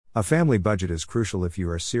A family budget is crucial if you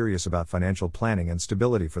are serious about financial planning and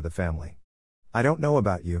stability for the family. I don't know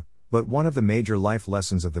about you, but one of the major life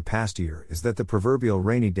lessons of the past year is that the proverbial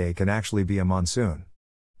rainy day can actually be a monsoon.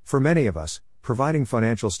 For many of us, providing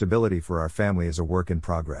financial stability for our family is a work in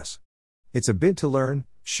progress. It's a bid to learn,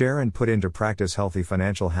 share and put into practice healthy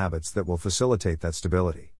financial habits that will facilitate that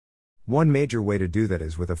stability. One major way to do that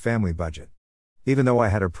is with a family budget. Even though I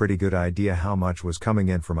had a pretty good idea how much was coming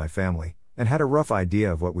in for my family, and had a rough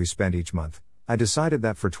idea of what we spent each month, I decided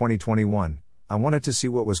that for 2021, I wanted to see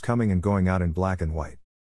what was coming and going out in black and white.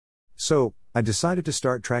 So, I decided to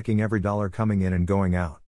start tracking every dollar coming in and going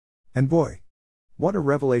out. And boy, what a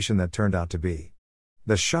revelation that turned out to be.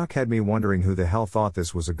 The shock had me wondering who the hell thought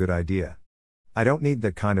this was a good idea. I don't need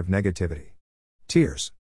that kind of negativity.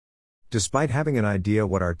 Tears. Despite having an idea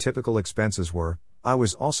what our typical expenses were, I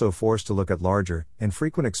was also forced to look at larger,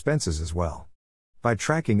 infrequent expenses as well. By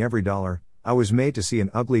tracking every dollar, I was made to see an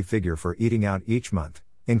ugly figure for eating out each month,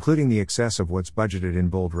 including the excess of what's budgeted in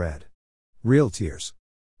bold red. Real tears.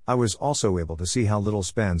 I was also able to see how little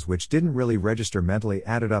spends which didn't really register mentally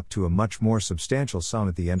added up to a much more substantial sum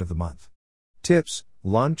at the end of the month. Tips,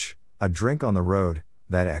 lunch, a drink on the road,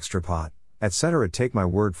 that extra pot, etc. Take my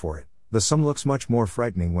word for it, the sum looks much more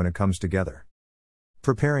frightening when it comes together.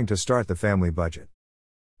 Preparing to start the family budget.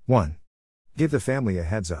 1. Give the family a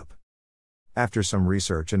heads up. After some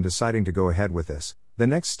research and deciding to go ahead with this, the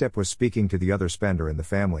next step was speaking to the other spender in the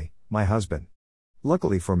family, my husband.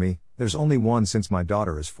 Luckily for me, there's only one since my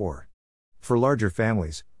daughter is 4. For larger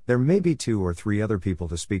families, there may be 2 or 3 other people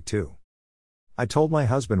to speak to. I told my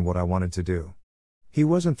husband what I wanted to do. He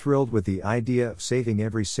wasn't thrilled with the idea of saving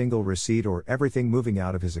every single receipt or everything moving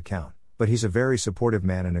out of his account, but he's a very supportive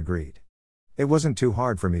man and agreed. It wasn't too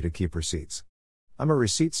hard for me to keep receipts. I'm a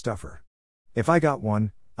receipt stuffer. If I got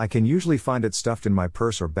one, I can usually find it stuffed in my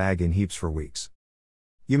purse or bag in heaps for weeks.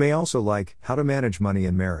 You may also like how to manage money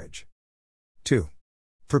in marriage. 2.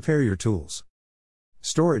 Prepare your tools.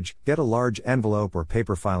 Storage, get a large envelope or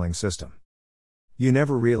paper filing system. You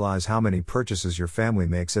never realize how many purchases your family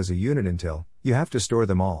makes as a unit until you have to store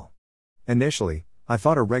them all. Initially, I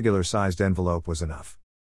thought a regular-sized envelope was enough.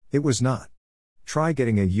 It was not. Try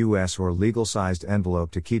getting a US or legal-sized envelope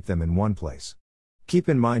to keep them in one place. Keep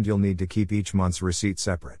in mind you'll need to keep each month's receipt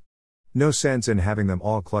separate. No sense in having them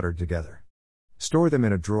all cluttered together. Store them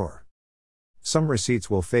in a drawer. Some receipts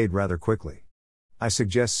will fade rather quickly. I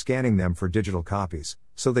suggest scanning them for digital copies,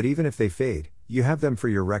 so that even if they fade, you have them for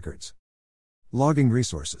your records. Logging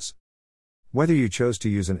resources. Whether you chose to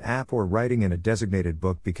use an app or writing in a designated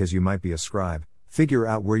book because you might be a scribe, figure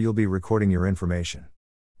out where you'll be recording your information.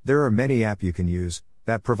 There are many apps you can use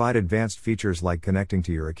that provide advanced features like connecting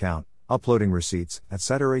to your account, uploading receipts,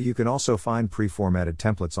 etc. You can also find pre-formatted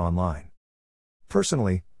templates online.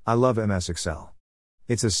 Personally, I love MS Excel.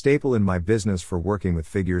 It's a staple in my business for working with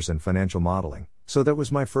figures and financial modeling, so that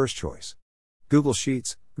was my first choice. Google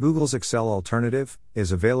Sheets, Google's Excel alternative,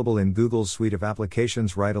 is available in Google's suite of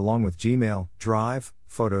applications right along with Gmail, Drive,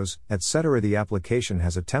 Photos, etc. The application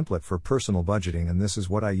has a template for personal budgeting and this is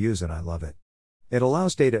what I use and I love it. It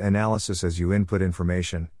allows data analysis as you input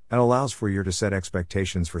information, and allows for you to set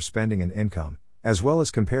expectations for spending and income, as well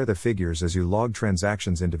as compare the figures as you log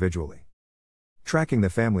transactions individually. Tracking the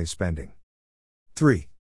family's spending. 3.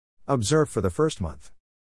 Observe for the first month.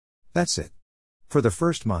 That's it. For the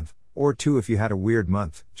first month, or 2 if you had a weird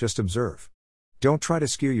month, just observe. Don't try to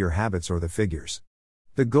skew your habits or the figures.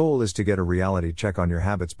 The goal is to get a reality check on your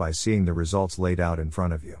habits by seeing the results laid out in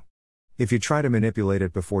front of you. If you try to manipulate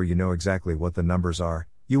it before you know exactly what the numbers are,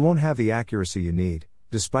 you won't have the accuracy you need,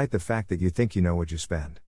 despite the fact that you think you know what you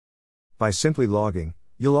spend. By simply logging,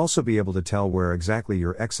 you'll also be able to tell where exactly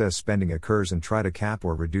your excess spending occurs and try to cap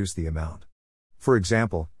or reduce the amount. For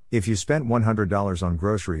example, if you spent $100 on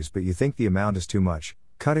groceries but you think the amount is too much,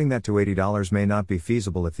 cutting that to $80 may not be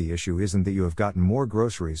feasible if the issue isn't that you have gotten more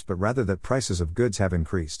groceries but rather that prices of goods have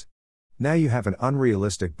increased. Now you have an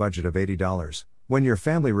unrealistic budget of $80, when your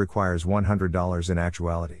family requires $100 in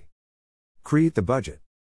actuality. Create the budget.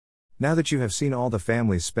 Now that you have seen all the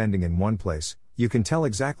family's spending in one place, you can tell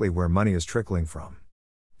exactly where money is trickling from.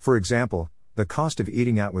 For example, the cost of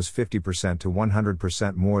eating out was 50% to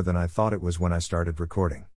 100% more than I thought it was when I started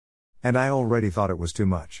recording. And I already thought it was too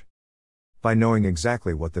much. By knowing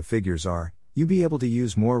exactly what the figures are, you'll be able to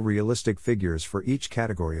use more realistic figures for each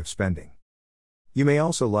category of spending. You may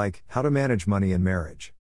also like how to manage money in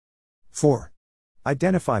marriage. 4.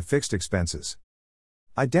 Identify fixed expenses.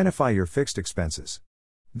 Identify your fixed expenses.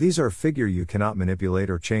 These are figures you cannot manipulate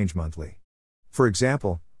or change monthly. For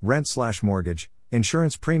example, rent/mortgage,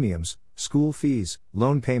 insurance premiums, school fees,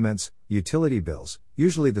 loan payments, utility bills,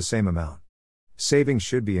 usually the same amount. Savings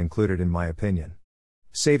should be included in my opinion.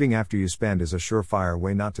 Saving after you spend is a surefire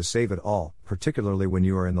way not to save at all, particularly when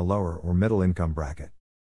you are in the lower or middle income bracket.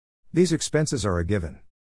 These expenses are a given.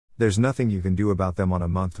 There's nothing you can do about them on a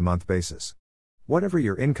month-to-month basis. Whatever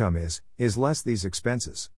your income is less these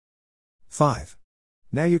expenses. 5.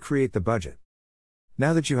 Now you create the budget.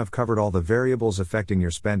 Now that you have covered all the variables affecting your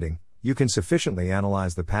spending, you can sufficiently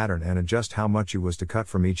analyze the pattern and adjust how much you was to cut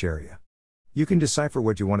from each area. You can decipher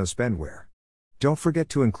what you want to spend where. Don't forget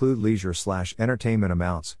to include leisure/entertainment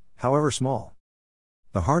amounts, however small.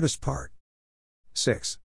 The hardest part.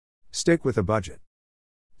 6. Stick with a budget.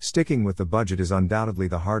 Sticking with the budget is undoubtedly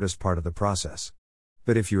the hardest part of the process.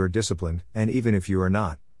 But if you are disciplined, and even if you are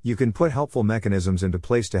not, you can put helpful mechanisms into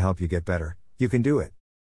place to help you get better. You can do it.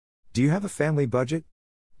 Do you have a family budget?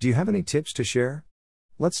 Do you have any tips to share?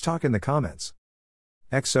 Let's talk in the comments.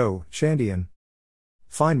 XO, Shandian.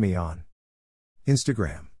 Find me on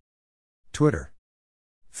Instagram, Twitter,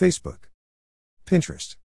 Facebook, Pinterest.